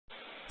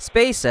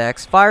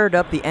SpaceX fired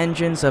up the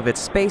engines of its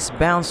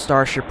space-bound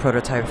Starship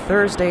prototype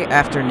Thursday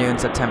afternoon,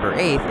 September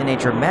 8th, in a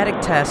dramatic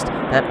test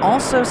that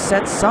also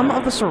set some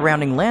of the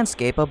surrounding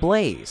landscape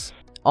ablaze.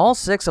 All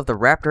 6 of the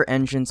Raptor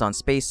engines on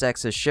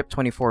SpaceX's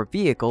Ship-24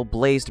 vehicle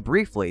blazed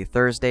briefly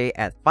Thursday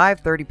at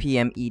 5:30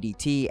 p.m.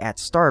 EDT at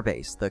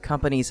Starbase, the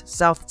company's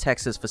South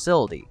Texas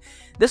facility.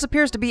 This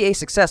appears to be a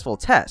successful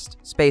test.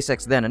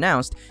 SpaceX then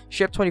announced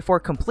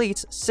Ship-24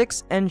 completes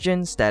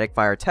 6-engine static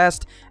fire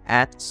test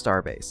at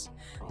Starbase.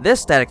 This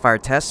static fire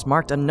test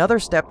marked another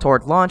step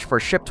toward launch for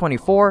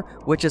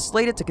Ship-24, which is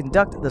slated to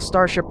conduct the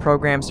Starship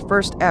program's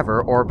first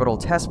ever orbital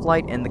test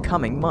flight in the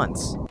coming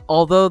months.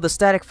 Although the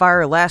static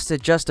fire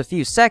lasted just a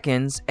few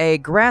seconds, a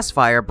grass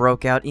fire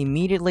broke out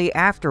immediately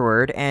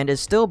afterward and is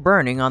still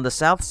burning on the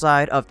south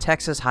side of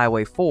Texas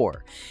Highway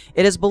 4.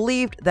 It is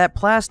believed that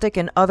plastic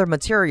and other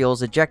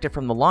materials ejected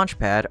from the launch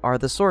pad are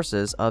the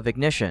sources of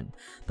ignition.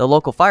 The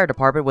local fire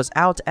department was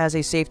out as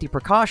a safety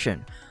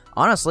precaution.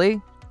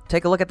 Honestly,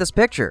 take a look at this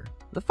picture.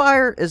 The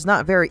fire is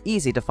not very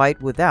easy to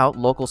fight without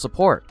local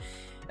support.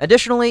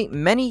 Additionally,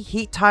 many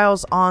heat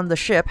tiles on the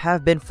ship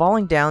have been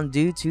falling down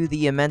due to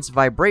the immense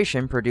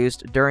vibration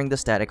produced during the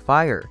static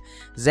fire.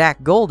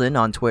 Zach Golden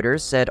on Twitter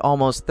said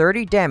almost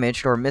 30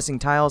 damaged or missing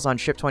tiles on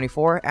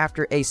Ship-24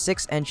 after a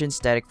 6-engine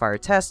static fire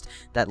test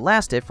that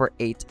lasted for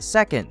 8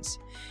 seconds.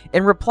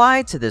 In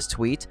reply to this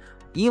tweet,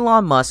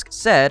 Elon Musk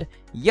said,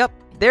 "Yup,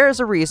 there's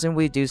a reason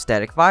we do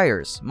static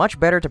fires. Much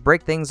better to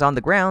break things on the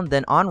ground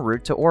than en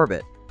route to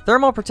orbit."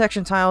 Thermal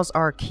protection tiles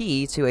are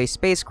key to a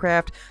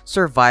spacecraft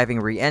surviving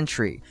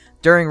re-entry.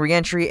 During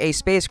re-entry, a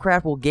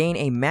spacecraft will gain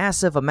a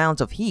massive amount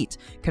of heat,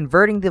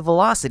 converting the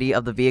velocity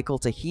of the vehicle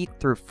to heat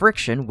through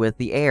friction with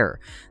the air.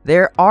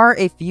 There are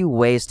a few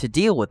ways to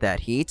deal with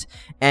that heat,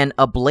 and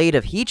a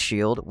ablative heat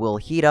shield will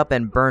heat up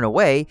and burn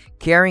away,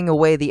 carrying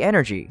away the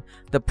energy.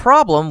 The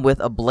problem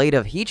with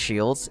ablative heat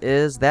shields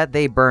is that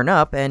they burn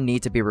up and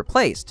need to be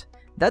replaced.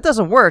 That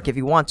doesn't work if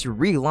you want to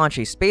relaunch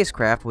a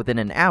spacecraft within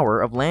an hour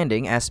of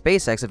landing, as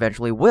SpaceX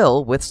eventually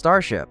will with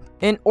Starship.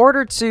 In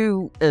order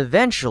to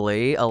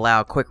eventually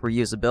allow quick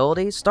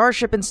reusability,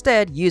 Starship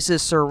instead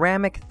uses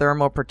ceramic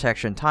thermal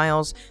protection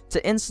tiles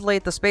to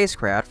insulate the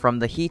spacecraft from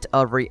the heat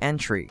of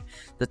re-entry.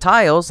 The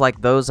tiles,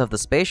 like those of the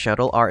Space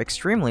Shuttle, are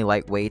extremely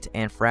lightweight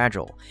and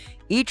fragile.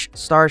 Each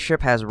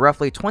Starship has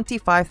roughly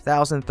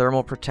 25,000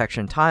 thermal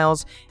protection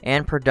tiles,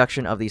 and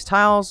production of these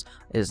tiles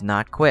is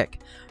not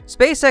quick.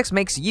 SpaceX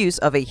makes use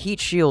of a heat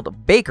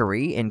shield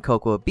bakery in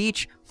Cocoa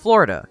Beach,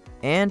 Florida,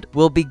 and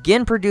will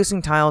begin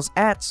producing tiles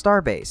at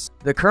Starbase.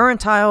 The current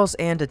tiles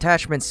and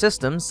attachment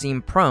systems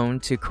seem prone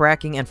to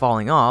cracking and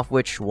falling off,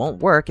 which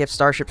won't work if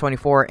Starship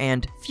 24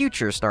 and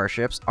future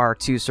Starships are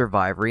to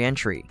survive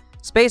re-entry.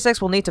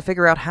 SpaceX will need to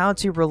figure out how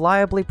to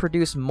reliably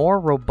produce more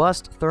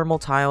robust thermal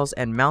tiles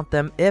and mount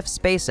them if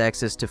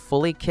SpaceX is to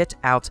fully kit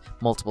out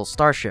multiple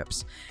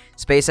Starships.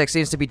 SpaceX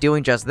seems to be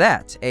doing just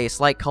that. A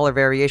slight color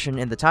variation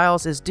in the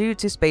tiles is due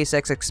to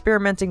SpaceX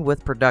experimenting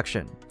with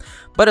production.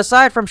 But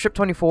aside from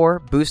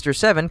Ship-24, Booster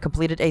 7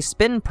 completed a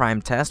spin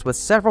prime test with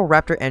several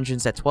Raptor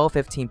engines at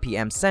 12:15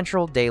 p.m.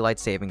 Central Daylight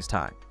Savings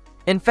Time.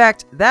 In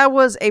fact, that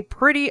was a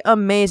pretty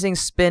amazing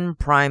spin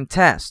prime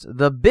test,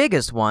 the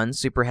biggest one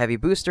Super Heavy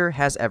Booster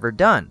has ever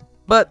done.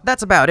 But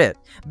that's about it.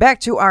 Back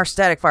to our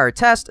static fire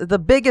test, the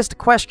biggest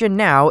question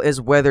now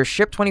is whether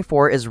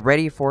Ship-24 is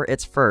ready for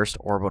its first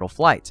orbital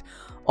flight.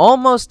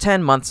 Almost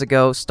 10 months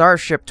ago,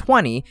 Starship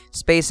 20,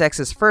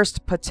 SpaceX's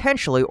first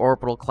potentially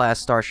orbital-class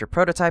Starship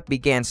prototype,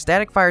 began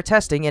static fire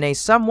testing in a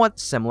somewhat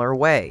similar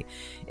way.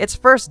 Its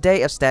first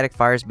day of static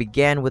fires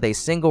began with a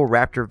single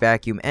Raptor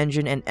vacuum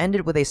engine and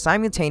ended with a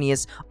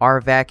simultaneous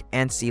RVac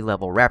and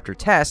sea-level Raptor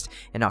test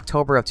in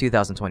October of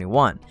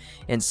 2021.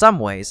 In some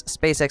ways,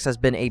 SpaceX has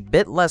been a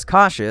bit less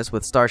cautious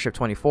with Starship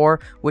 24,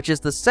 which is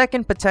the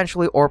second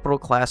potentially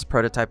orbital-class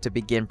prototype to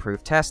begin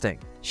proof testing.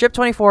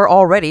 Ship-24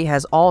 already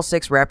has all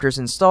 6 Raptors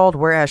installed,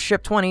 whereas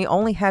Ship-20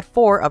 only had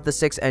 4 of the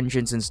 6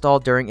 engines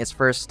installed during its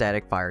first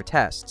static fire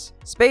tests.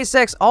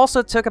 SpaceX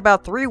also took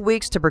about 3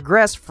 weeks to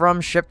progress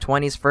from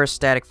Ship-20's first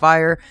static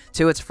fire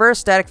to its first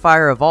static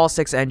fire of all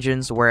 6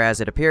 engines, whereas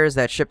it appears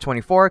that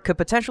Ship-24 could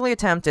potentially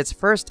attempt its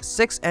first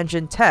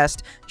 6-engine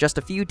test just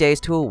a few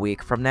days to a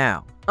week from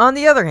now. On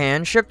the other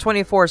hand,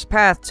 Ship-24's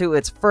path to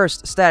its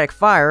first static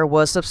fire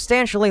was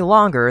substantially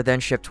longer than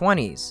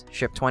Ship-20's.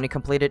 Ship-20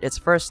 completed its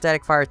first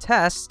static fire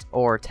test,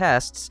 or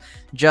tests,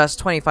 just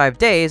 25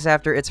 days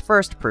after its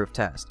first proof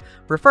test,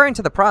 referring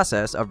to the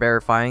process of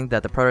verifying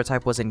that the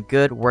prototype was in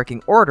good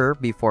working order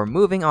before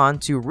moving on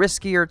to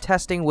riskier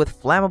testing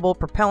with flammable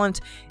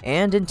propellant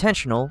and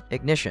intentional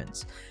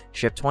ignitions.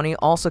 Ship-20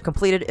 also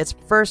completed its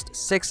first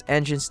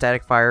 6-engine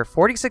static fire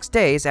 46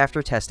 days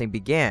after testing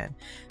began.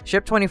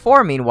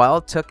 Ship-24,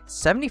 meanwhile, took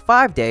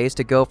 75 days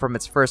to go from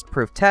its first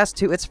proof test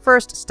to its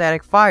first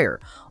static fire,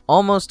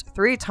 almost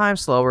 3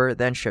 times slower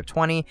than Ship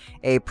 20,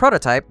 a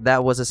prototype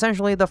that was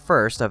essentially the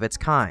first of its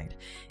kind.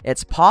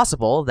 It's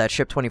possible that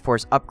Ship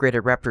 24's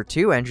upgraded Raptor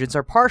 2 engines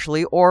are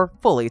partially or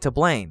fully to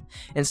blame.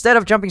 Instead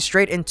of jumping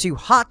straight into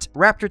hot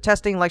Raptor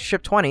testing like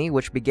Ship 20,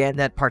 which began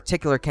that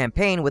particular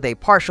campaign with a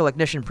partial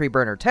ignition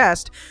preburner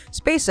test,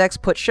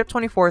 SpaceX put Ship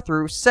 24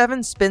 through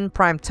 7 spin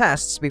prime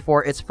tests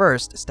before its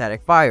first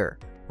static fire.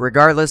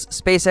 Regardless,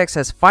 SpaceX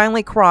has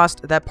finally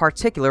crossed that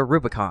particular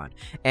Rubicon,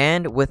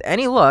 and with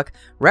any luck,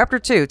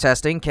 Raptor 2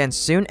 testing can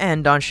soon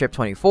end on Ship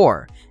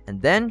 24,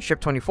 and then Ship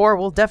 24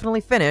 will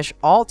definitely finish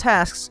all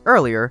tasks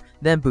earlier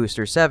than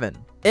Booster 7.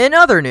 In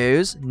other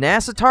news,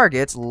 NASA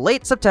targets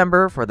late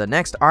September for the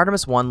next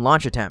Artemis 1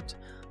 launch attempt.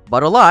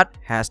 But a lot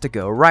has to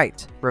go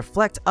right.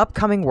 Reflect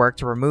upcoming work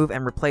to remove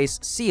and replace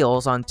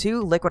seals on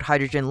 2 liquid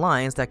hydrogen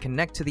lines that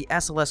connect to the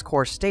SLS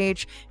core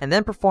stage, and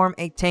then perform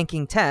a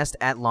tanking test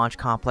at Launch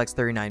Complex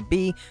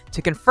 39B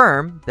to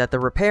confirm that the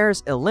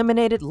repairs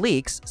eliminated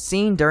leaks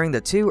seen during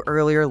the 2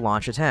 earlier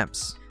launch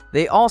attempts.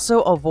 They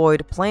also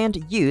avoid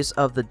planned use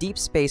of the Deep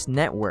Space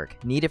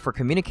Network needed for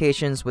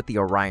communications with the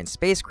Orion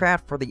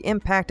spacecraft for the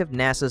impact of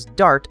NASA's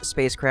DART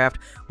spacecraft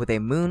with a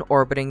moon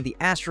orbiting the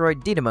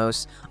asteroid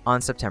Didymos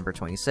on September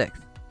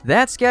 26th.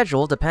 That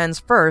schedule depends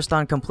first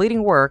on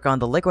completing work on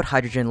the liquid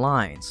hydrogen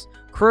lines.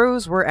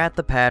 Crews were at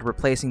the pad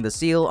replacing the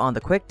seal on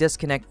the quick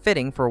disconnect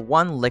fitting for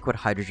 1 liquid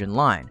hydrogen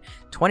line,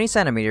 20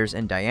 centimeters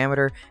in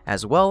diameter,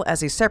 as well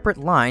as a separate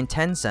line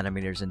 10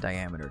 centimeters in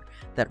diameter,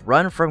 that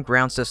run from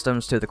ground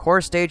systems to the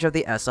core stage of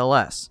the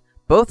SLS.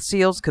 Both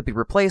seals could be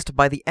replaced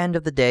by the end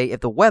of the day if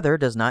the weather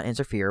does not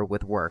interfere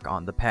with work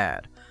on the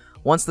pad.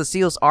 Once the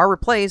seals are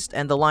replaced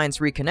and the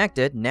lines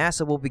reconnected,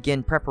 NASA will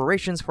begin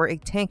preparations for a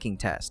tanking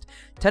test,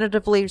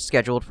 tentatively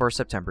scheduled for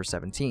September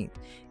 17th.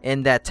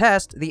 In that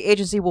test, the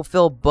agency will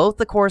fill both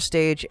the core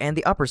stage and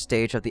the upper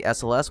stage of the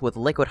SLS with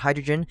liquid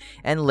hydrogen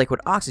and liquid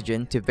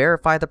oxygen to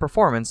verify the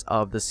performance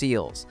of the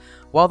seals.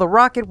 While the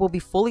rocket will be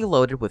fully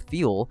loaded with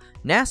fuel,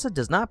 NASA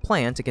does not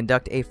plan to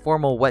conduct a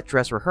formal wet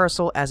dress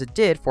rehearsal as it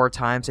did 4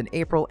 times in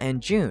April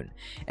and June.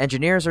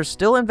 Engineers are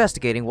still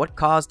investigating what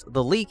caused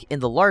the leak in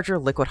the larger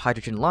liquid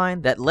hydrogen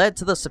line that led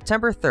to the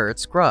September 3rd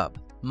scrub.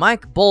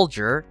 Mike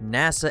Bolger,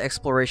 NASA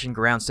Exploration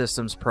Ground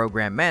Systems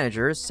Program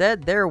Manager,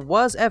 said there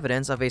was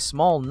evidence of a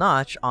small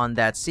notch on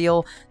that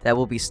seal that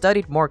will be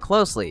studied more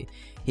closely.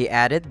 He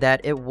added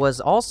that it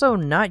was also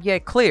not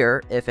yet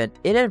clear if an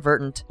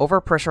inadvertent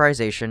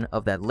overpressurization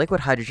of that liquid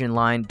hydrogen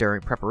line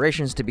during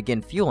preparations to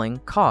begin fueling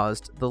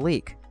caused the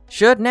leak.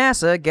 Should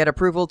NASA get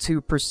approval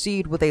to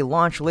proceed with a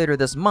launch later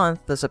this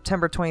month, the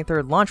September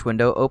 23rd launch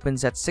window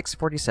opens at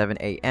 6:47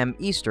 a.m.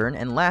 Eastern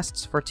and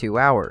lasts for 2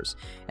 hours,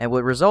 and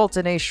would result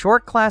in a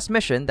short-class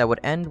mission that would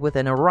end with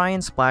an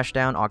Orion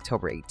splashdown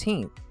October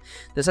 18th.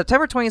 The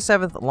September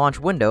 27th launch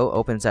window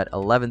opens at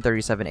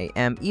 11:37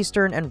 a.m.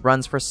 Eastern and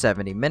runs for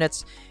 70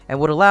 minutes, and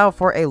would allow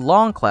for a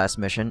long-class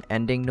mission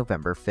ending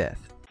November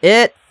 5th.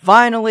 It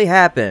finally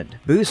happened!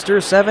 Booster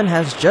 7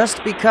 has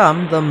just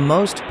become the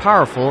most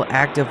powerful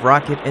active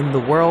rocket in the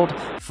world,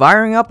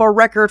 firing up a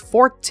record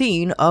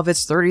 14 of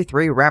its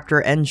 33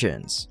 Raptor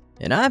engines.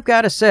 And I've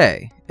gotta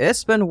say,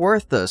 it's been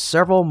worth the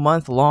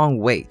several-month-long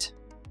wait.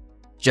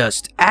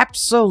 Just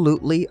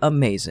absolutely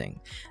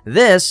amazing.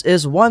 This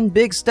is one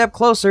big step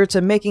closer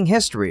to making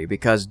history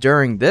because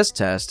during this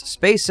test,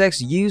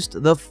 SpaceX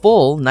used the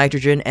full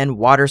nitrogen and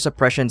water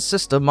suppression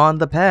system on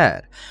the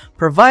pad,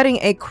 providing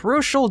a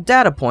crucial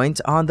data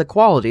point on the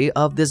quality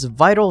of this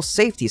vital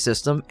safety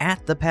system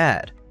at the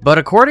pad. But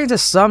according to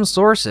some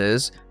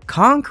sources,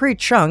 concrete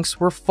chunks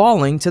were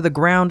falling to the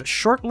ground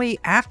shortly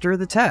after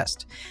the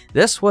test.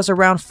 This was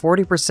around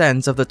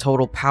 40% of the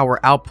total power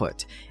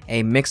output.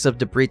 A mix of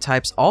debris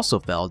types also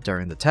fell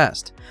during the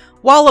test.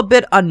 While a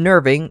bit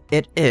unnerving,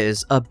 it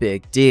is a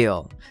big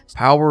deal.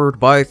 Powered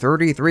by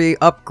 33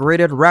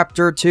 upgraded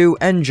Raptor 2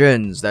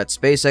 engines that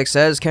SpaceX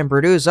says can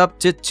produce up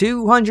to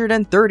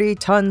 230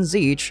 tons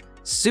each,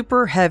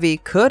 Super Heavy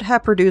could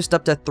have produced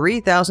up to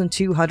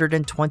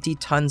 3,220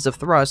 tons of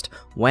thrust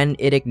when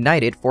it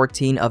ignited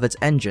 14 of its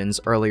engines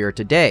earlier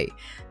today.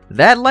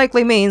 That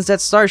likely means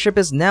that Starship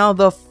is now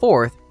the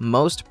 4th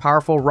most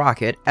powerful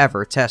rocket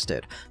ever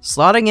tested,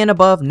 slotting in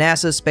above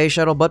NASA's Space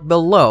Shuttle but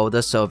below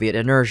the Soviet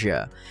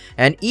Energia.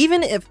 And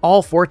even if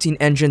all 14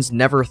 engines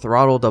never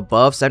throttled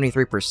above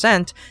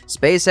 73%,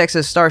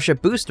 SpaceX's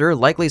Starship booster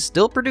likely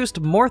still produced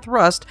more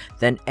thrust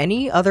than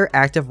any other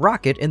active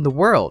rocket in the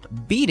world,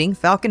 beating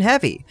Falcon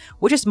Heavy,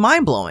 which is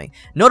mind-blowing.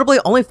 Notably,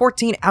 only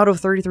 14 out of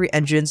 33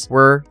 engines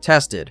were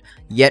tested,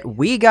 yet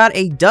we got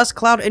a dust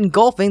cloud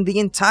engulfing the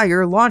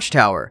entire launch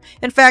tower.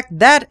 In fact,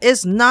 that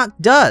is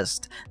not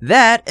dust.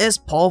 That is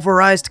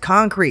pulverized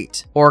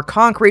concrete, or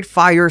concrete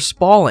fire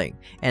spalling,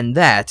 and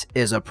that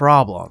is a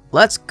problem.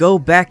 Let's go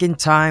back in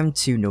time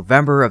to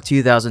November of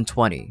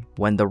 2020,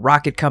 when the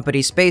rocket company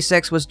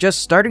SpaceX was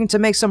just starting to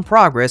make some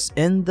progress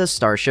in the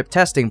Starship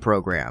testing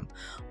program.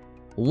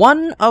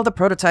 One of the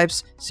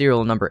prototypes,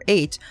 serial number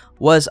 8,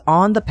 was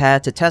on the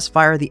pad to test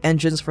fire the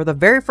engines for the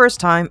very first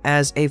time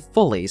as a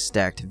fully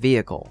stacked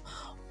vehicle.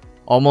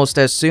 Almost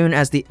as soon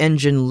as the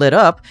engine lit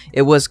up,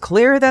 it was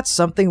clear that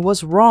something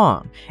was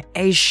wrong.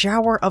 A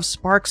shower of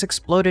sparks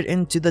exploded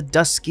into the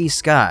dusky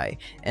sky,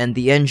 and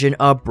the engine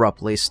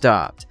abruptly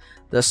stopped.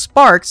 The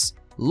sparks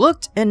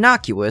looked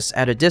innocuous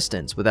at a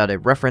distance without a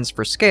reference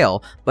for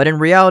scale, but in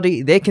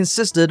reality they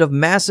consisted of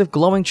massive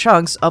glowing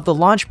chunks of the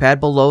launch pad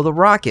below the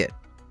rocket.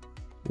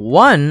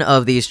 One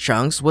of these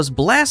chunks was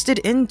blasted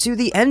into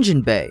the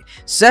engine bay,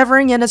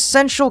 severing an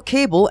essential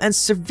cable and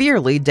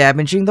severely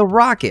damaging the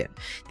rocket.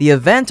 The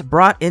event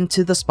brought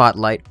into the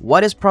spotlight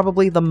what is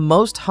probably the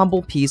most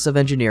humble piece of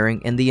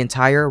engineering in the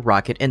entire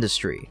rocket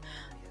industry: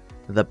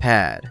 the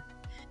pad.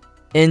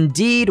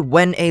 Indeed,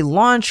 when a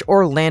launch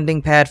or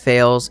landing pad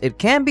fails, it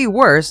can be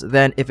worse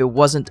than if it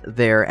wasn't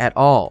there at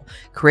all,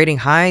 creating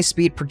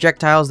high-speed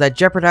projectiles that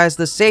jeopardize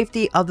the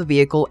safety of the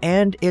vehicle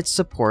and its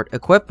support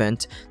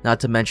equipment, not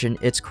to mention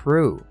its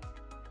crew.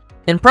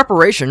 In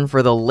preparation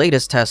for the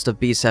latest test of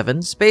B-7,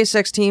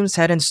 SpaceX teams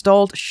had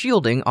installed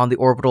shielding on the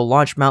orbital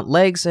launch mount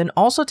legs and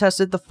also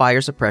tested the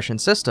fire suppression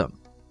system.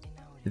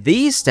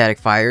 These static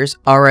fires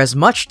are as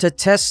much to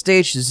test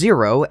stage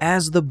 0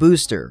 as the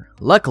booster.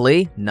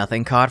 Luckily,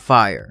 nothing caught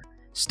fire.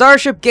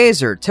 Starship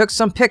Gazer took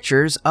some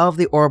pictures of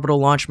the orbital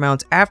launch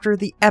mount after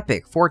the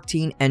epic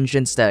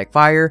 14-engine static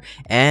fire,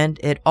 and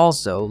it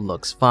also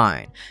looks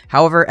fine.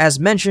 However, as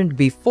mentioned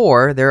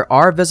before, there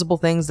are visible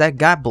things that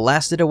got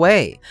blasted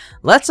away.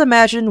 Let's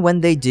imagine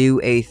when they do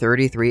a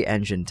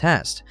 33-engine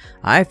test.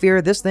 I fear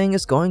this thing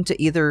is going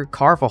to either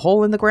carve a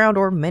hole in the ground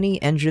or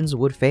many engines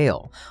would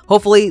fail.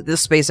 Hopefully, the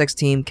SpaceX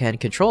team can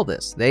control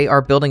this. They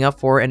are building up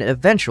for an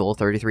eventual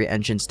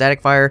 33-engine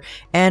static fire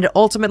and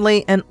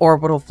ultimately an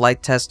orbital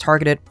flight test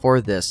targeted for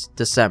this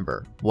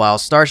December. While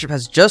Starship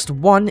has just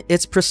won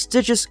its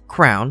prestigious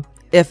crown,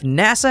 if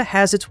NASA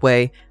has its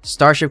way,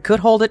 Starship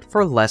could hold it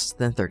for less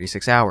than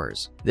 36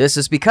 hours. This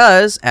is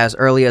because, as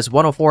early as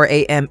 1:04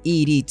 a.m.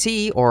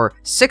 EDT or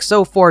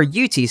 6:04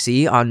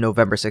 UTC on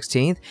November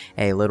 16th,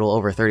 a little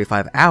over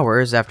 35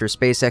 hours after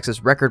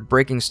SpaceX's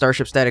record-breaking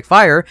Starship static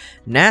fire,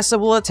 NASA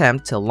will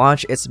attempt to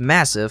launch its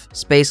massive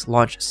Space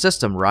Launch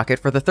System rocket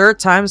for the third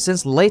time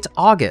since late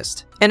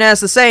August. And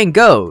as the saying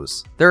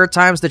goes, third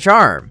time's the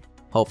charm.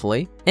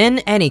 Hopefully. In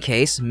any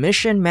case,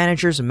 mission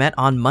managers met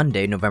on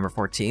Monday, November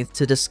 14th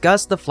to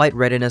discuss the flight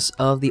readiness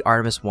of the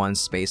Artemis 1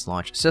 Space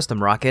Launch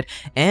System rocket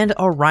and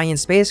Orion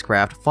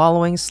spacecraft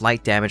following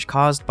slight damage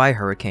caused by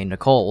Hurricane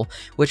Nicole,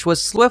 which was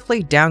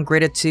swiftly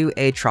downgraded to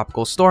a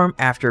tropical storm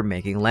after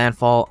making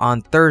landfall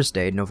on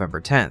Thursday,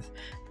 November 10th.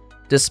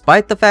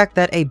 Despite the fact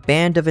that a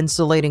band of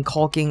insulating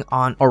caulking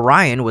on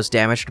Orion was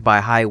damaged by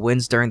high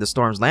winds during the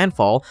storm's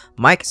landfall,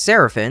 Mike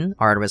Serafin,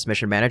 Artemis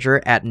mission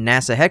manager at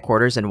NASA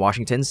headquarters in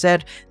Washington,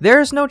 said,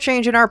 "There's no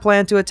change in our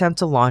plan to attempt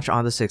to launch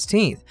on the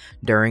 16th,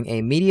 during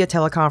a media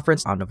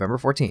teleconference on November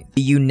 14th.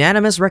 The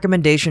unanimous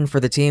recommendation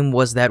for the team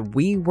was that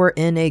we were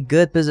in a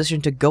good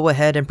position to go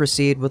ahead and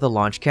proceed with the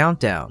launch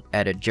countdown,"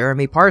 added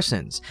Jeremy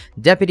Parsons,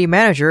 deputy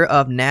manager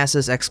of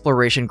NASA's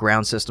Exploration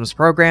Ground Systems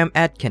program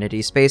at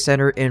Kennedy Space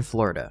Center in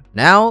Florida.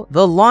 Now,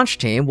 the launch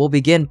team will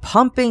begin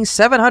pumping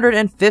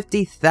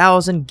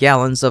 750,000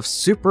 gallons of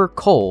super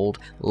cold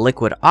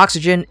liquid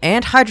oxygen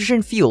and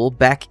hydrogen fuel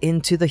back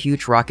into the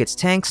huge rocket's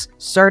tanks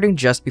starting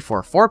just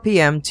before 4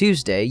 p.m.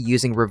 Tuesday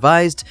using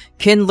revised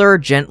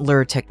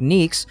Kindler-Gentler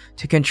techniques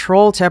to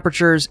control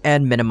temperatures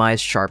and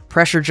minimize sharp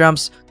pressure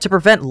jumps to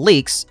prevent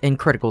leaks in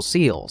critical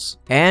seals.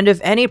 And if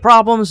any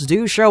problems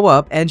do show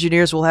up,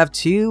 engineers will have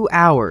 2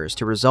 hours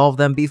to resolve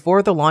them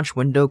before the launch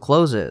window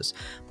closes.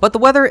 But the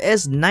weather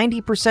is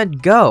 90%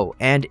 go,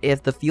 and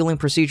if the fueling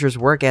procedures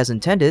work as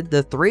intended,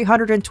 the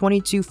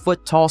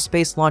 322-foot-tall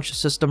Space Launch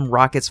System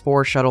rocket's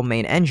 4 shuttle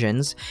main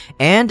engines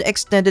and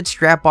extended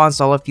strap-on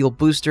solid fuel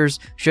boosters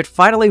should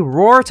finally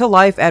roar to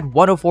life at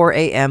 1:04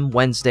 a.m.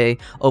 Wednesday,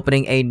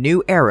 opening a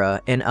new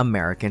era in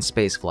American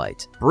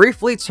spaceflight.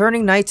 Briefly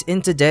turning night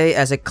into day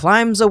as it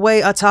climbs away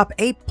atop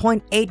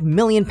 8.8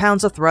 million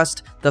pounds of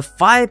thrust, the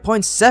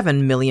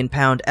 5.7 million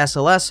pound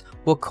SLS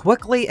will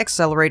quickly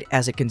accelerate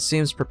as it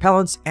consumes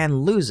propellants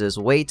and loses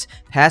weight,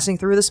 passing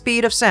through the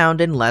speed of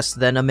sound in less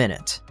than a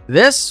minute.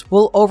 This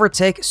will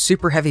overtake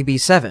Super Heavy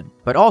B-7,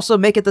 but also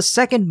make it the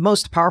second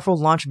most powerful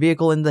launch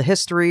vehicle in the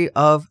history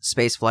of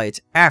spaceflight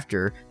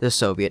after the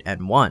Soviet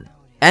N-1.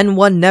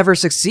 N-1 never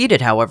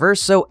succeeded, however,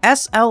 so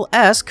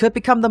SLS could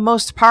become the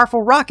most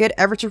powerful rocket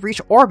ever to reach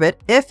orbit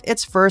if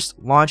its first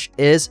launch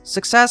is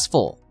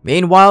successful.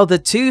 Meanwhile, the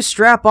 2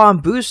 strap-on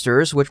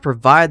boosters, which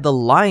provide the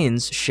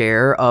lion's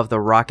share of the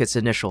rocket's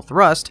initial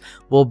thrust,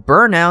 will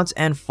burn out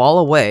and fall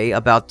away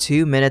about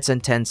 2 minutes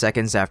and 10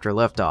 seconds after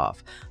liftoff.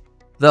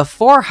 The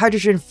 4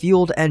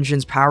 hydrogen-fueled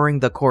engines powering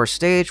the core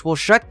stage will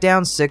shut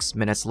down 6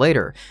 minutes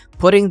later,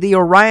 putting the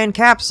Orion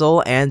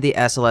capsule and the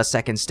SLS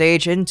second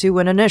stage into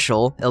an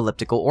initial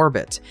elliptical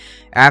orbit.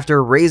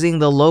 After raising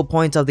the low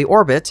point of the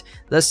orbit,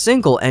 the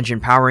single engine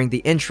powering the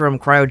interim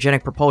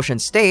cryogenic propulsion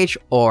stage,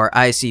 or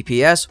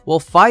ICPS, will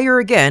fire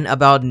again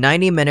about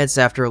 90 minutes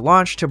after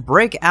launch to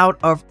break out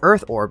of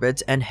Earth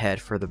orbit and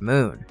head for the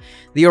moon.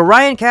 The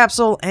Orion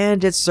capsule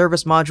and its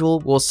service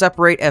module will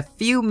separate a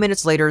few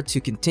minutes later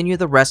to continue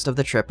the rest of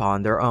the trip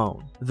on their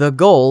own. The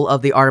goal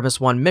of the Artemis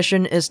 1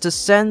 mission is to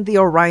send the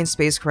Orion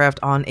spacecraft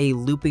on a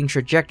looping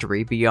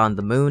trajectory beyond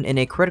the moon in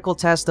a critical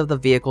test of the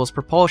vehicle's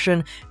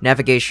propulsion,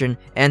 navigation,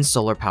 and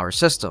solar power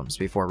systems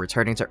before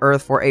returning to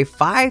Earth for a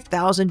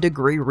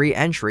 5,000-degree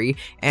re-entry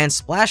and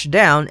splash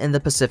down in the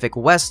Pacific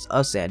west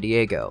of San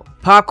Diego.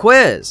 Pop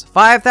quiz: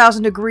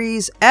 5,000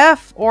 degrees,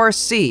 F or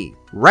C?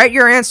 Write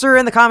your answer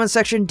in the comment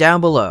section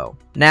down below.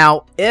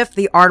 Now, if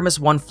the Artemis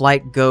 1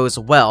 flight goes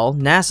well,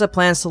 NASA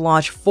plans to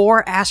launch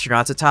 4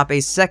 astronauts atop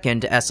a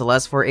second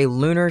SLS for a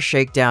lunar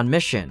shakedown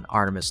mission,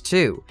 Artemis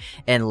 2,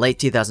 in late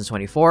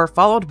 2024,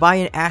 followed by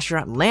an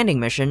astronaut landing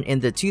mission in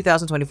the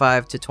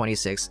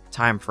 2025-26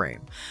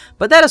 timeframe.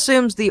 But that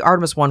assumes the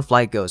Artemis 1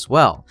 flight goes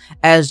well.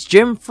 As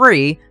Jim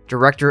Free,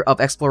 Director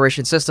of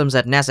Exploration Systems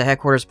at NASA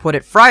headquarters, put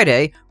it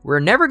Friday, "We're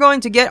never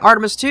going to get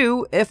Artemis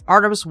 2 if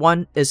Artemis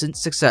 1 isn't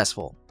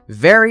successful."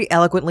 Very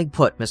eloquently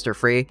put, Mr.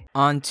 Free.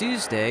 On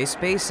Tuesday,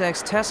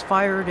 SpaceX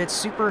test-fired its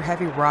Super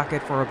Heavy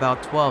rocket for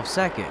about 12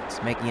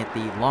 seconds, making it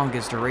the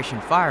longest duration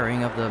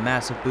firing of the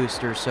massive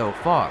booster so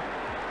far.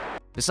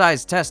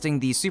 Besides testing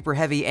the Super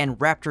Heavy and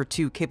Raptor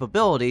 2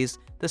 capabilities,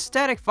 the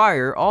static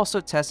fire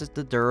also tested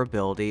the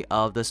durability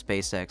of the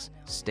SpaceX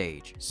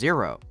Stage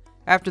 0.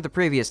 After the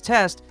previous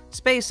test,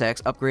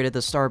 SpaceX upgraded the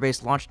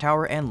Starbase launch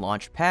tower and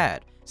launch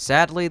pad.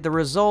 Sadly, the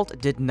result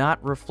did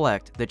not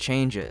reflect the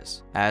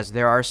changes, as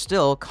there are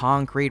still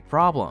concrete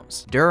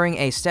problems. During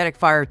a static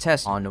fire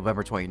test on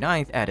November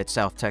 29th at its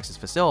South Texas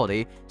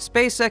facility,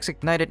 SpaceX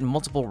ignited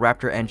multiple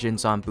Raptor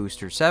engines on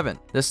Booster 7.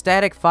 The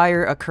static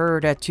fire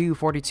occurred at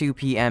 2:42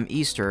 p.m.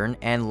 Eastern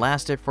and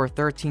lasted for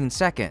 13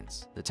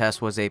 seconds. The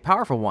test was a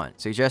powerful one,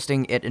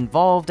 suggesting it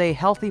involved a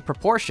healthy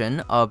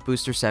proportion of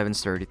Booster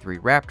 7's 33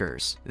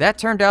 Raptors. That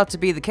turned out to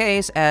be the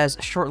case, as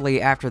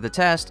shortly after the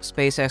test,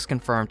 SpaceX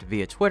confirmed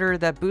via Twitter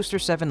that Booster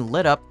 7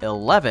 lit up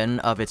 11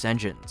 of its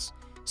engines.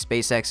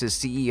 SpaceX's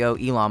CEO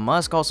Elon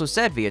Musk also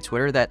said via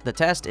Twitter that the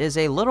test is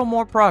a little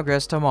more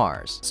progress to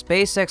Mars.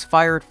 SpaceX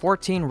fired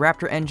 14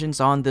 Raptor engines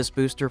on this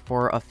booster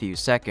for a few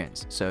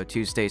seconds, so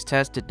Tuesday's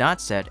test did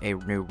not set a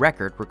new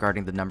record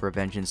regarding the number of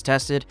engines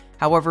tested.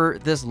 However,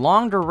 this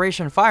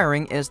long-duration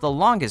firing is the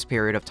longest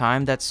period of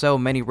time that so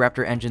many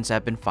Raptor engines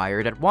have been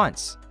fired at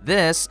once.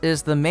 This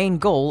is the main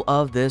goal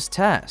of this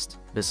test.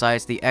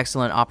 Besides the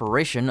excellent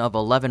operation of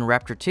 11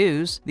 Raptor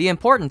 2s, the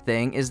important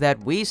thing is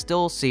that we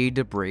still see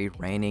debris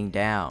raining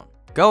down.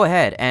 Go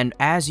ahead and,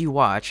 as you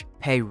watch,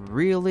 pay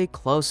really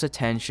close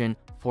attention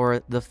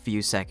for the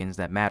few seconds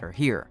that matter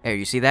here. Hey,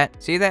 you see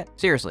that? See that?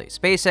 Seriously,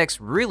 SpaceX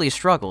really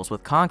struggles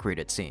with concrete,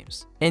 it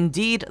seems.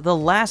 Indeed, the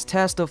last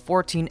test of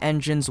 14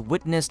 engines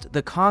witnessed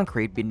the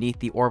concrete beneath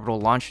the orbital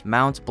launch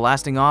mount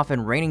blasting off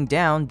and raining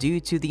down due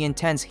to the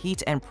intense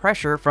heat and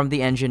pressure from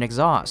the engine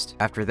exhaust.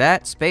 After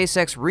that,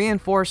 SpaceX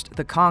reinforced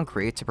the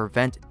concrete to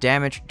prevent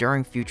damage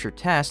during future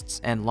tests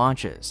and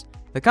launches.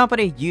 The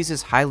company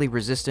uses highly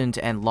resistant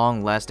and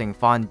long-lasting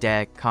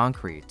Fondag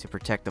concrete to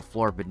protect the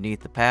floor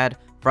beneath the pad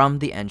from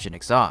the engine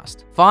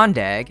exhaust.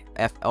 Fondag,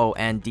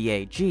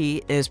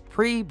 F-O-N-D-A-G, is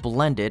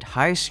pre-blended,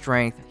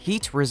 high-strength,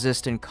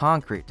 heat-resistant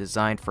concrete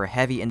designed for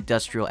heavy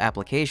industrial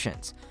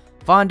applications.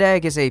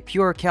 Fondag is a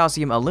pure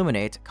calcium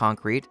aluminate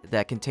concrete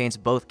that contains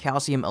both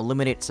calcium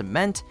aluminate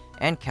cement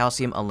and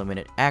calcium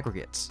aluminate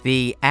aggregates.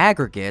 The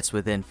aggregates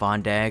within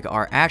Fondag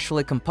are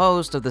actually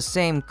composed of the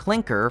same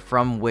clinker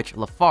from which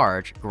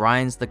Lafarge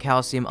grinds the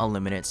calcium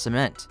aluminate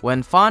cement.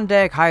 When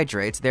Fondag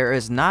hydrates, there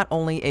is not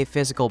only a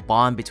physical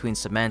bond between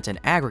cement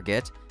and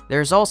aggregate,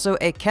 there's also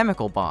a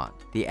chemical bond.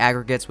 The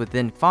aggregates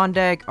within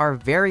Fondag are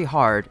very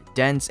hard,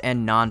 dense,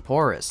 and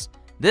non-porous.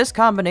 This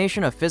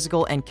combination of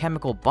physical and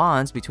chemical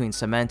bonds between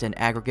cement and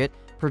aggregate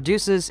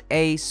produces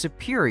a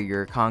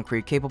superior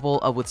concrete capable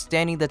of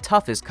withstanding the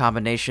toughest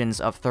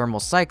combinations of thermal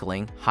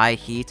cycling, high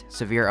heat,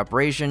 severe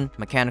abrasion,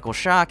 mechanical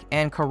shock,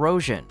 and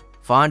corrosion.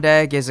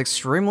 Fondag is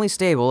extremely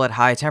stable at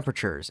high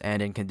temperatures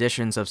and in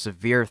conditions of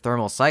severe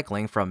thermal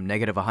cycling from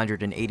negative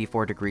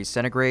 184 degrees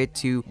centigrade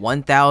to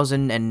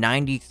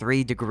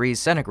 1093 degrees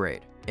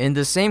centigrade. In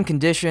the same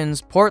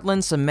conditions,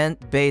 Portland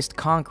cement-based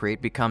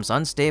concrete becomes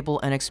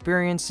unstable and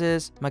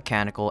experiences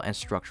mechanical and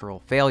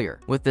structural failure.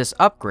 With this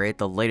upgrade,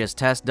 the latest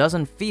test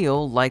doesn't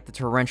feel like the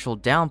torrential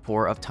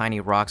downpour of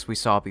tiny rocks we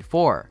saw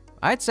before.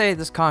 I'd say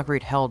this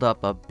concrete held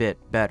up a bit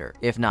better,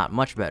 if not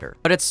much better.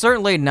 But it's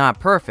certainly not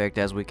perfect,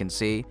 as we can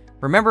see.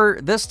 Remember,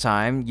 this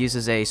time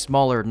uses a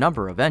smaller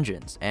number of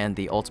engines, and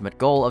the ultimate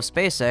goal of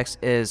SpaceX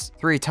is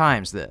 3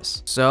 times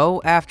this.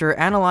 So, after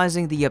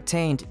analyzing the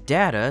obtained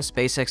data,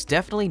 SpaceX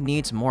definitely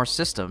needs more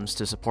systems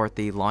to support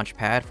the launch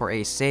pad for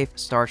a safe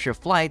Starship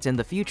flight in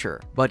the future.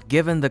 But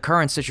given the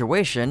current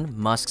situation,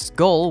 Musk's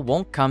goal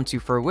won't come to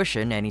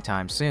fruition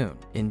anytime soon.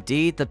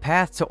 Indeed, the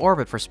path to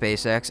orbit for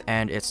SpaceX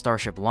and its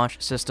Starship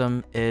launch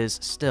system is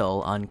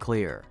still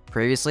unclear.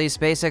 Previously,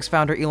 SpaceX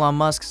founder Elon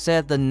Musk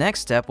said the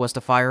next step was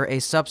to fire a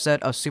subset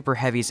of Super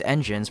Heavy's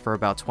engines for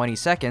about 20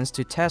 seconds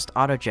to test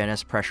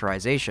autogenous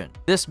pressurization.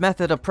 This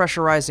method of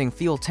pressurizing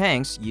fuel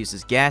tanks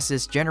uses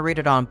gases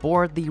generated on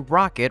board the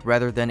rocket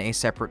rather than a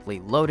separately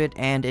loaded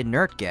and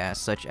inert gas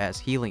such as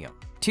helium.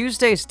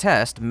 Tuesday's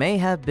test may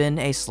have been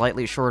a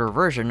slightly shorter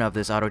version of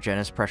this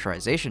autogenous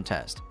pressurization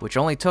test, which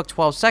only took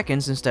 12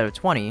 seconds instead of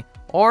 20,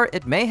 or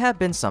it may have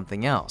been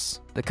something else.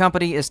 The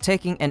company is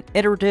taking an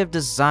iterative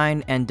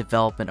design and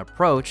development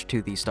approach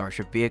to the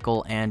Starship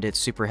vehicle and its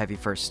Super Heavy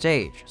first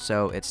stage,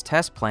 so its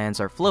test plans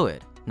are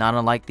fluid, not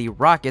unlike the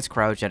rocket's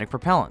cryogenic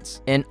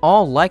propellants. In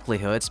all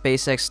likelihood,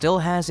 SpaceX still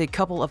has a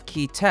couple of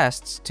key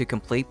tests to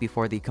complete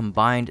before the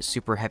combined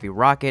Super Heavy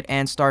rocket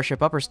and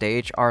Starship upper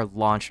stage are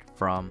launched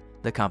from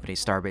the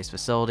company's Starbase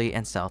facility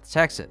in South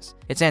Texas.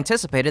 It's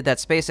anticipated that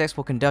SpaceX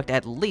will conduct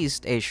at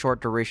least a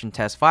short-duration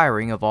test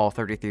firing of all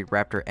 33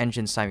 Raptor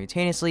engines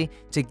simultaneously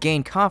to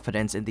gain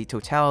confidence in the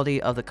totality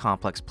of the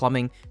complex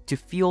plumbing to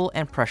fuel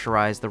and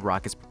pressurize the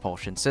rocket's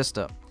propulsion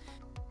system.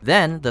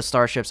 Then, the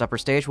Starship's upper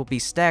stage will be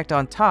stacked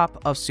on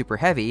top of Super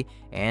Heavy,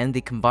 and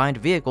the combined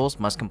vehicles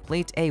must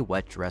complete a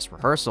wet dress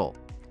rehearsal.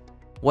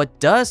 What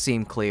does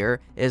seem clear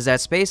is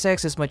that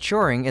SpaceX is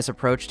maturing its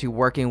approach to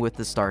working with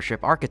the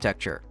Starship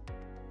architecture.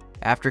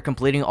 After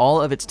completing all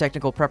of its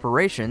technical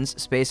preparations,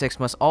 SpaceX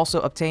must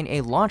also obtain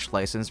a launch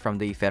license from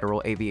the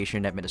Federal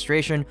Aviation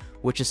Administration,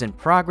 which is in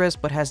progress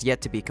but has yet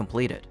to be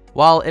completed.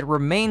 While it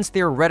remains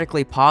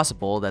theoretically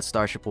possible that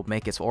Starship will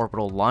make its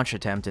orbital launch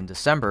attempt in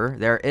December,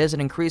 there is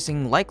an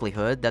increasing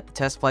likelihood that the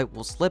test flight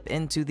will slip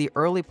into the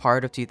early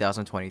part of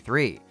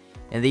 2023.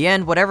 In the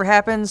end, whatever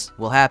happens,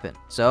 will happen,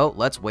 so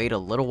let's wait a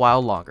little while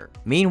longer.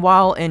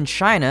 Meanwhile, in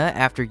China,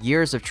 after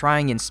years of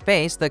trying in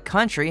space, the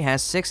country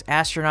has 6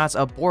 astronauts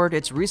aboard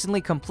its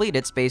recently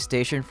completed space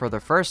station for the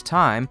first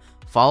time,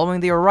 following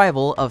the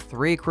arrival of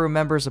 3 crew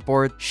members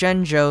aboard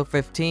Shenzhou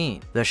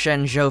 15. The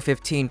Shenzhou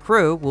 15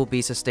 crew will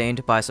be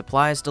sustained by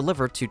supplies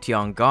delivered to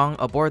Tiangong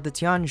aboard the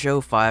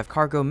Tianzhou 5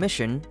 cargo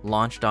mission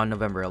launched on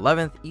November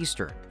 11th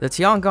Eastern. The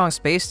Tiangong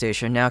space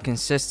station now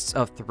consists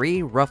of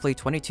 3 roughly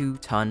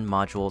 22-ton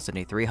modules in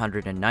a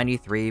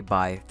 393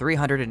 by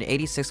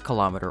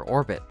 386-kilometer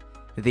orbit.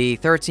 The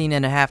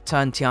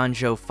 13.5-ton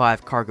Tianzhou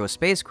 5 cargo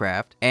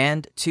spacecraft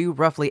and 2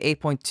 roughly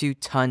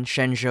 8.2-ton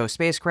Shenzhou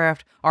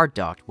spacecraft are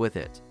docked with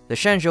it. The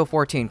Shenzhou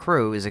 14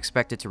 crew is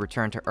expected to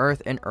return to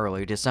Earth in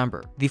early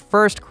December. The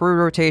first crew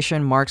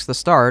rotation marks the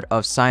start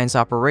of science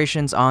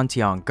operations on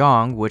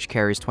Tiangong, which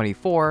carries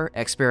 24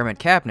 experiment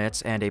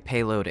cabinets and a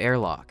payload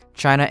airlock.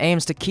 China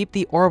aims to keep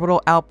the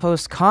orbital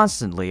outpost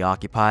constantly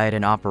occupied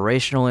and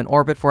operational in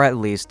orbit for at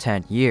least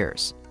 10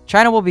 years.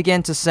 China will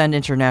begin to send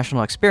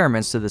international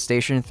experiments to the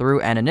station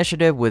through an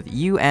initiative with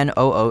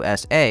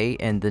UNOOSA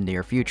in the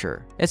near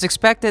future. It's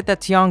expected that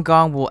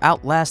Tiangong will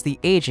outlast the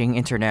aging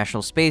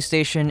International Space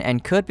Station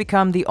and could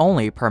become the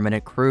only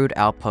permanent crewed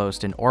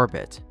outpost in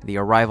orbit. The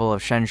arrival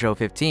of Shenzhou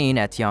 15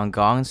 at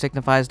Tiangong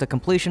signifies the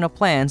completion of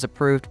plans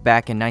approved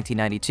back in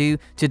 1992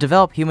 to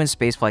develop human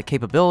spaceflight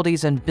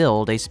capabilities and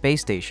build a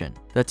space station.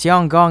 The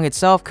Tiangong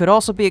itself could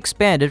also be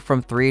expanded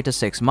from 3 to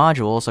 6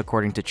 modules,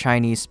 according to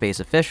Chinese space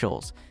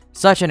officials.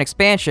 Such an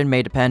expansion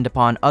may depend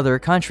upon other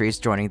countries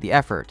joining the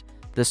effort.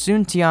 The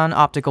Suntian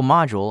optical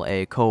module,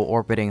 a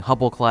co-orbiting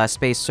Hubble-class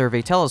space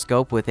survey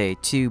telescope with a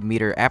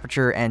 2-meter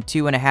aperture and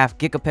 2.5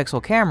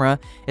 gigapixel camera,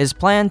 is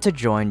planned to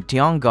join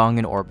Tiangong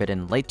in orbit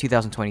in late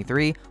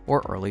 2023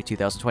 or early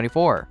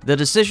 2024. The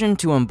decision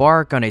to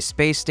embark on a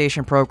space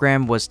station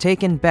program was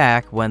taken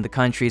back when the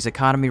country's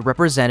economy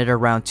represented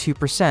around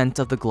 2%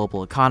 of the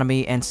global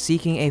economy and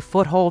seeking a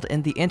foothold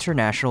in the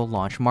international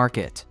launch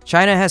market.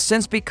 China has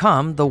since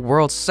become the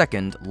world's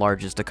second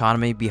largest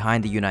economy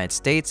behind the United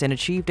States and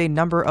achieved a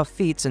number of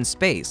feats in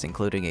space,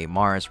 including a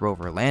Mars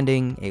rover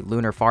landing, a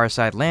lunar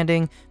farside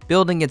landing,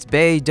 building its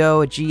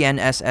Beidou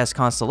GNSS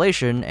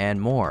constellation,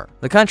 and more.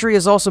 The country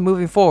is also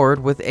moving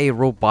forward with a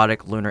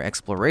robotic lunar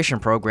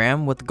exploration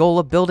program with the goal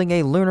of building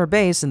a lunar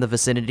base in the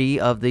vicinity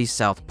of the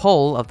South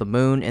Pole of the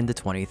Moon in the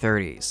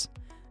 2030s.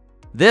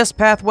 This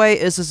pathway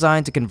is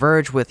designed to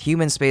converge with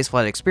human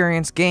spaceflight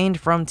experience gained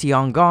from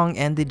Tiangong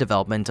and the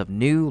development of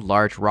new,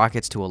 large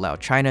rockets to allow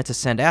China to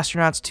send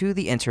astronauts to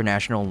the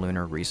International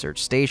Lunar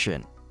Research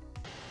Station.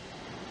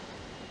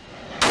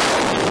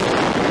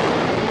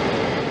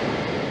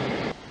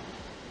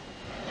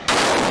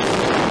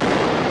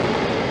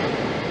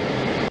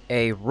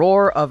 A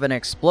roar of an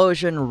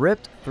explosion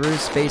ripped through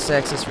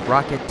SpaceX's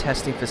rocket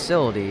testing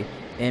facility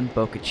in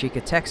Boca Chica,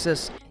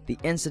 Texas. The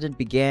incident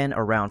began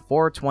around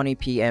 4:20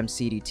 p.m.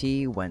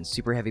 CDT when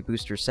Super Heavy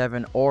Booster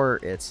 7, or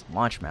its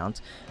launch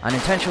mount,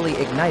 unintentionally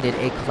ignited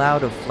a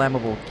cloud of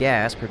flammable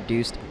gas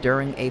produced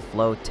during a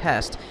flow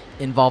test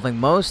involving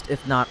most,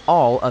 if not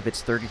all, of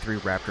its 33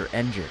 Raptor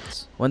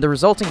engines. When the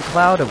resulting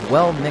cloud of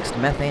well-mixed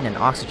methane and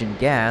oxygen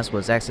gas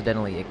was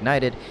accidentally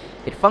ignited,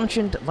 it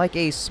functioned like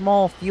a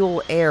small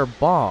fuel-air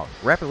bomb,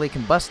 rapidly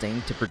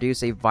combusting to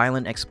produce a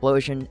violent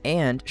explosion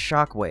and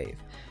shockwave.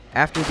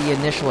 After the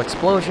initial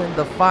explosion,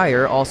 the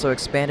fire also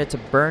expanded to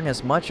burn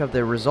as much of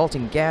the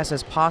resulting gas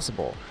as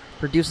possible,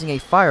 producing a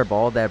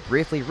fireball that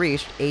briefly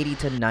reached 80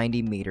 to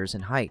 90 meters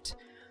in height.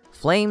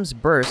 Flames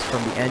burst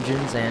from the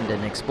engines and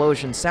an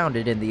explosion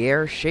sounded in the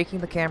air, shaking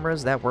the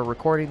cameras that were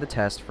recording the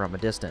test from a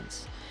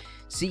distance.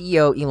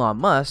 CEO Elon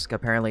Musk,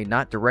 apparently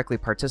not directly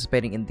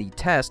participating in the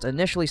test,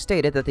 initially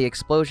stated that the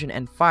explosion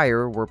and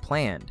fire were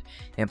planned,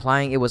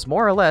 implying it was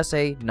more or less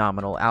a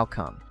nominal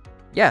outcome.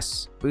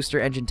 Yes, booster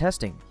engine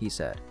testing, he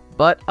said.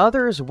 But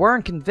others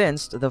weren't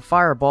convinced the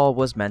fireball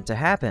was meant to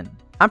happen.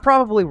 I'm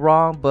probably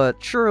wrong,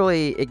 but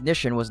surely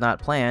ignition was not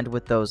planned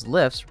with those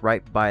lifts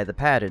right by the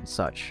pad and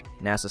such,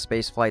 NASA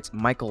Spaceflight's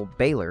Michael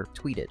Baylor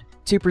tweeted.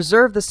 To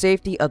preserve the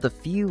safety of the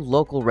few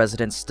local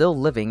residents still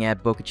living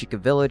at Boca Chica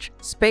Village,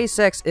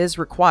 SpaceX is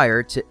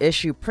required to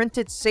issue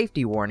printed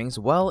safety warnings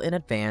well in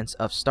advance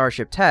of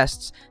Starship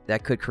tests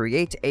that could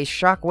create a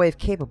shockwave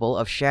capable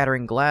of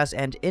shattering glass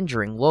and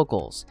injuring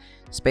locals.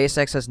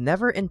 SpaceX has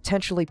never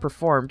intentionally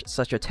performed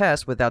such a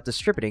test without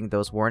distributing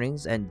those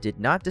warnings and did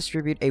not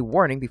distribute a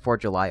warning before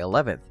July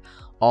 11th,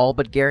 all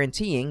but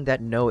guaranteeing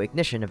that no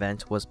ignition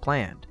event was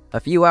planned. A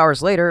few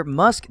hours later,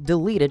 Musk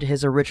deleted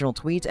his original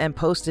tweet and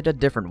posted a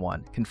different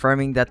one,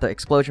 confirming that the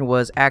explosion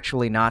was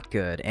actually not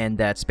good and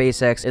that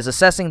SpaceX is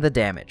assessing the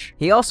damage.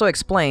 He also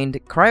explained,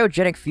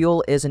 cryogenic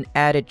fuel is an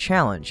added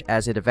challenge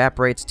as it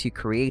evaporates to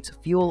create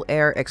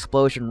fuel-air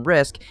explosion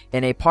risk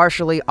in a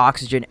partially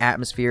oxygen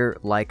atmosphere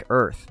like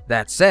Earth.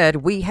 That said,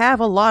 we have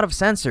a lot of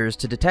sensors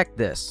to detect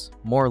this.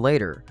 More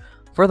later.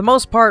 For the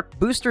most part,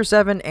 Booster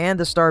 7 and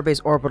the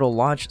Starbase orbital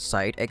launch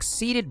site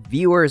exceeded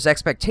viewers'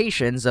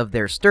 expectations of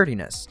their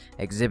sturdiness,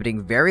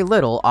 exhibiting very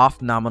little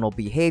off-nominal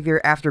behavior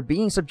after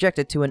being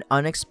subjected to an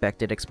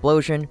unexpected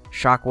explosion,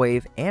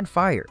 shockwave, and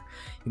fire.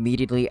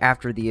 Immediately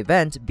after the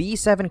event,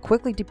 B-7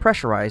 quickly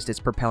depressurized its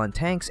propellant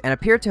tanks and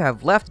appeared to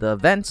have left the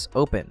vents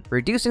open,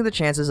 reducing the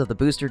chances of the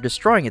booster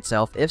destroying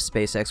itself if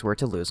SpaceX were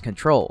to lose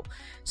control.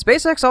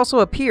 SpaceX also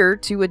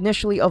appeared to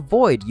initially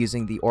avoid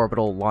using the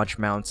orbital launch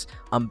mount's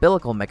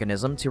umbilical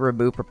mechanism to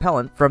remove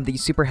propellant from the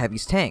Super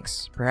Heavy's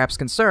tanks, perhaps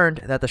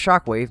concerned that the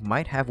shockwave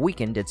might have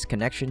weakened its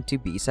connection to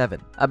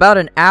B-7. About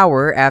an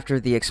hour after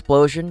the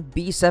explosion,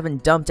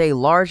 B-7 dumped a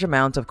large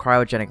amount of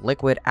cryogenic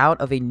liquid out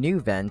of a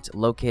new vent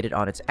located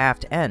on its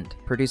aft end,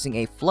 producing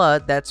a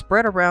flood that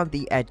spread around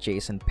the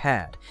adjacent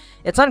pad.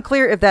 It's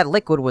unclear if that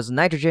liquid was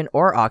nitrogen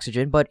or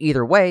oxygen, but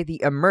either way,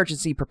 the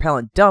emergency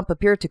propellant dump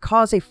appeared to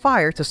cause a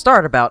fire to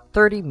start about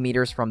 30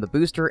 meters from the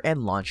booster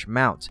and launch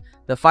mount.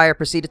 The fire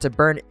proceeded to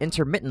burn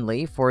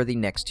intermittently for the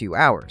next 2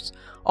 hours,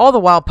 all the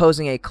while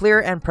posing a clear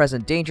and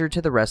present danger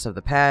to the rest of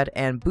the pad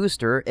and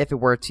booster if it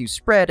were to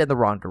spread in the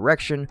wrong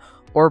direction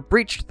or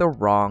breached the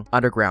wrong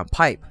underground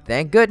pipe.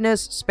 Thank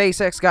goodness,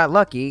 SpaceX got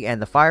lucky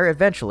and the fire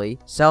eventually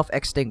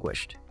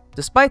self-extinguished.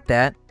 Despite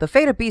that, the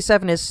fate of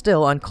B-7 is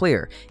still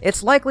unclear.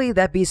 It's likely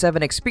that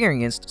B-7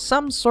 experienced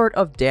some sort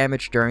of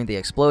damage during the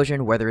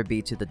explosion, whether it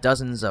be to the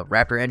dozens of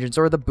Raptor engines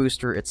or the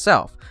booster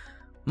itself.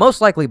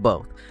 Most likely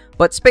both.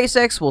 But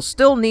SpaceX will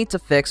still need to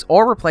fix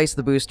or replace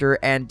the booster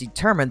and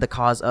determine the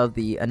cause of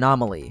the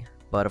anomaly.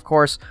 But of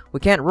course, we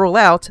can't rule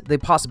out the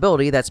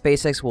possibility that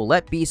SpaceX will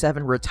let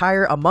B-7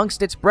 retire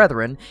amongst its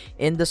brethren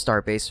in the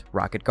Starbase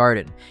rocket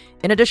garden.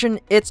 In addition,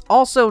 it's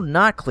also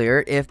not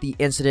clear if the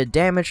incident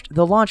damaged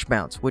the launch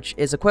mount, which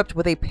is equipped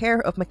with a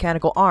pair of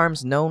mechanical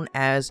arms known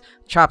as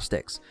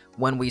chopsticks,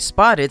 when we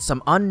spotted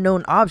some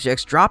unknown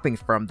objects dropping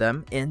from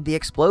them in the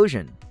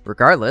explosion.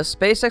 Regardless,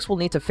 SpaceX will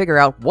need to figure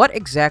out what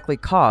exactly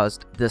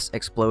caused this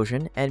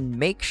explosion and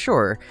make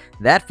sure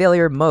that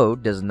failure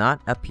mode does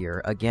not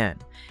appear again.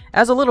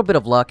 As a little bit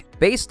of luck,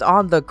 based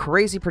on the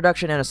crazy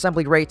production and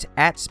assembly rate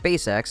at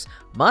SpaceX,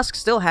 Musk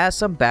still has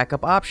some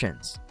backup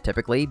options.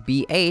 Typically,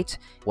 B-8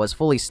 was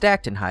fully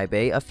stacked in high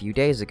bay a few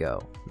days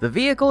ago. The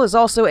vehicle is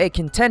also a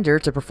contender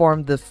to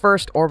perform the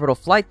first orbital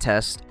flight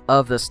test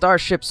of the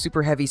Starship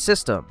Super Heavy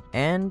system,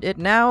 and it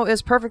now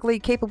is perfectly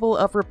capable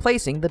of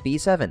replacing the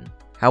B-7.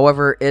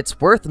 However,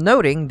 it's worth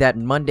noting that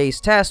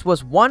Monday's test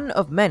was one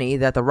of many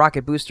that the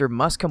rocket booster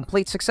must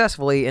complete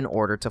successfully in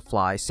order to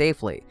fly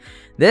safely.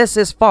 This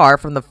is far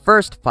from the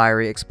first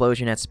fiery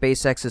explosion at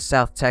SpaceX's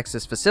South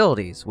Texas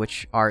facilities,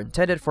 which are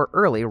intended for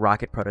early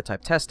rocket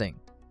prototype testing.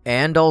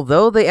 And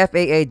although the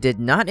FAA did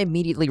not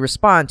immediately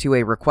respond to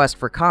a request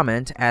for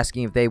comment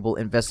asking if they will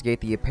investigate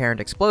the apparent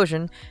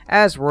explosion,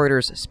 as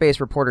Reuters space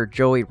reporter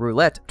Joey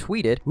Roulette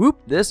tweeted, "Whoop,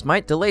 this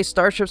might delay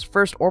Starship's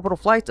first orbital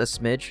flight a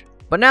smidge."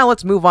 But now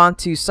let's move on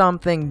to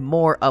something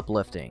more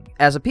uplifting.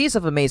 As a piece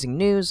of amazing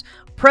news,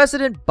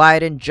 President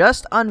Biden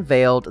just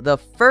unveiled the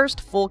first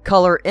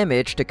full-color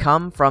image to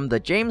come from the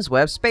James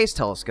Webb Space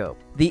Telescope.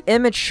 The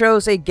image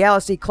shows a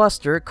galaxy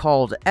cluster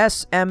called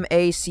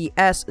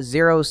SMACS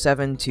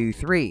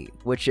 0723,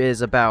 which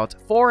is about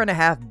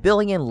 4.5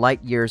 billion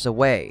light-years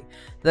away.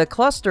 The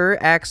cluster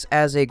acts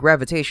as a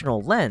gravitational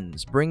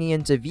lens, bringing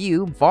into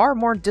view far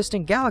more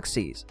distant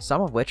galaxies,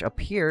 some of which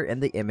appear in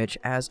the image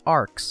as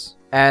arcs.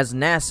 As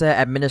NASA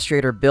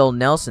Administrator Bill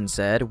Nelson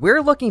said,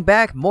 "We're looking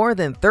back more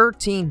than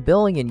 13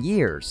 billion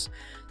years."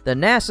 The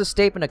NASA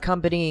statement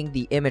accompanying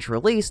the image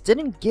release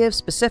didn't give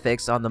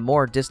specifics on the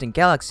more distant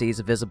galaxies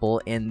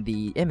visible in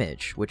the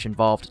image, which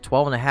involved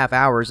 12.5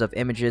 hours of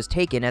images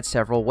taken at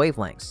several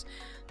wavelengths.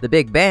 The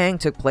Big Bang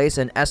took place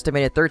an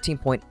estimated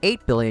 13.8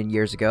 billion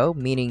years ago,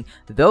 meaning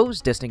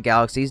those distant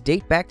galaxies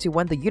date back to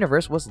when the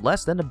universe was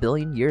less than a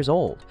billion years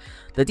old.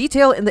 The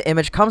detail in the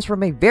image comes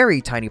from a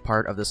very tiny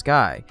part of the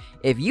sky.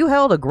 If you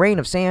held a grain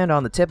of sand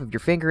on the tip of your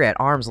finger at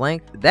arm's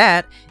length,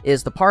 that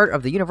is the part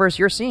of the universe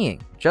you're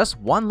seeing. Just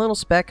one little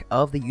speck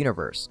of the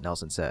universe,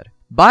 Nelson said.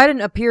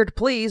 Biden appeared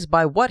pleased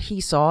by what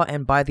he saw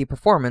and by the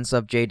performance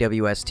of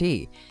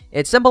JWST.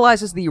 It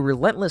symbolizes the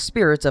relentless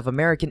spirit of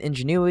American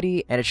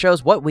ingenuity, and it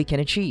shows what we can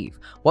achieve,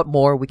 what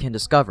more we can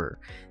discover.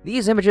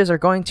 These images are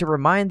going to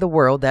remind the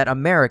world that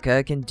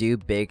America can do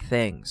big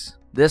things.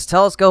 This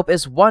telescope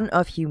is one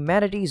of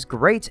humanity's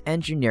great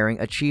engineering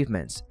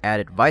achievements,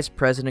 added Vice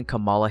President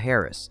Kamala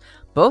Harris.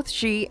 Both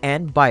she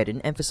and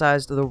Biden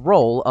emphasized the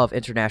role of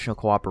international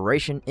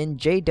cooperation in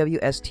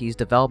JWST's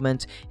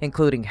development,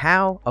 including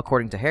how,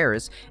 according to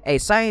Harris, a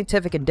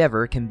scientific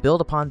endeavor can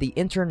build upon the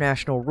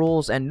international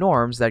rules and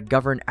norms that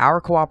govern our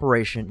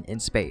cooperation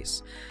in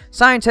space.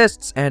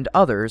 Scientists and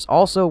others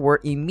also were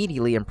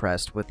immediately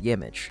impressed with the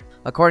image.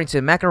 According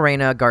to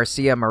Macarena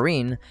Garcia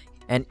Marin,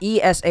 an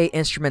ESA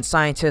instrument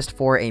scientist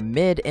for a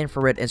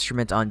mid-infrared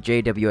instrument on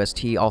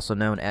JWST, also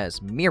known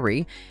as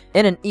MIRI,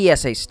 in an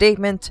ESA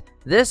statement,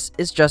 "This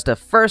is just a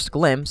first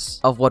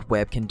glimpse of what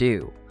Webb can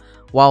do."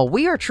 While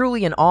we are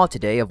truly in awe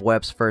today of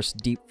Webb's first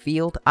deep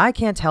field, I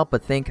can't help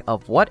but think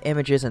of what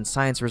images and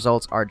science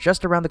results are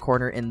just around the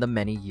corner in the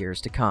many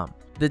years to come.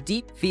 The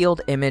deep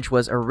field image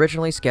was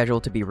originally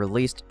scheduled to be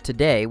released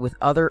today with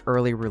other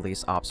early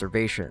release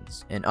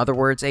observations. In other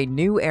words, a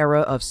new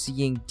era of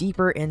seeing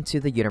deeper into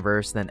the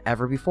universe than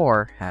ever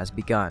before has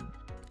begun.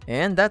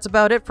 And that's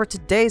about it for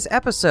today's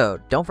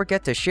episode. Don't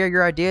forget to share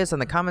your ideas in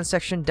the comment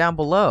section down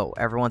below.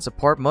 Everyone's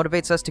support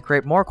motivates us to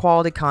create more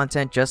quality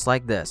content just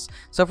like this.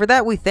 So for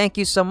that, we thank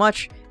you so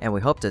much, and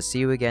we hope to see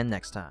you again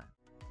next time.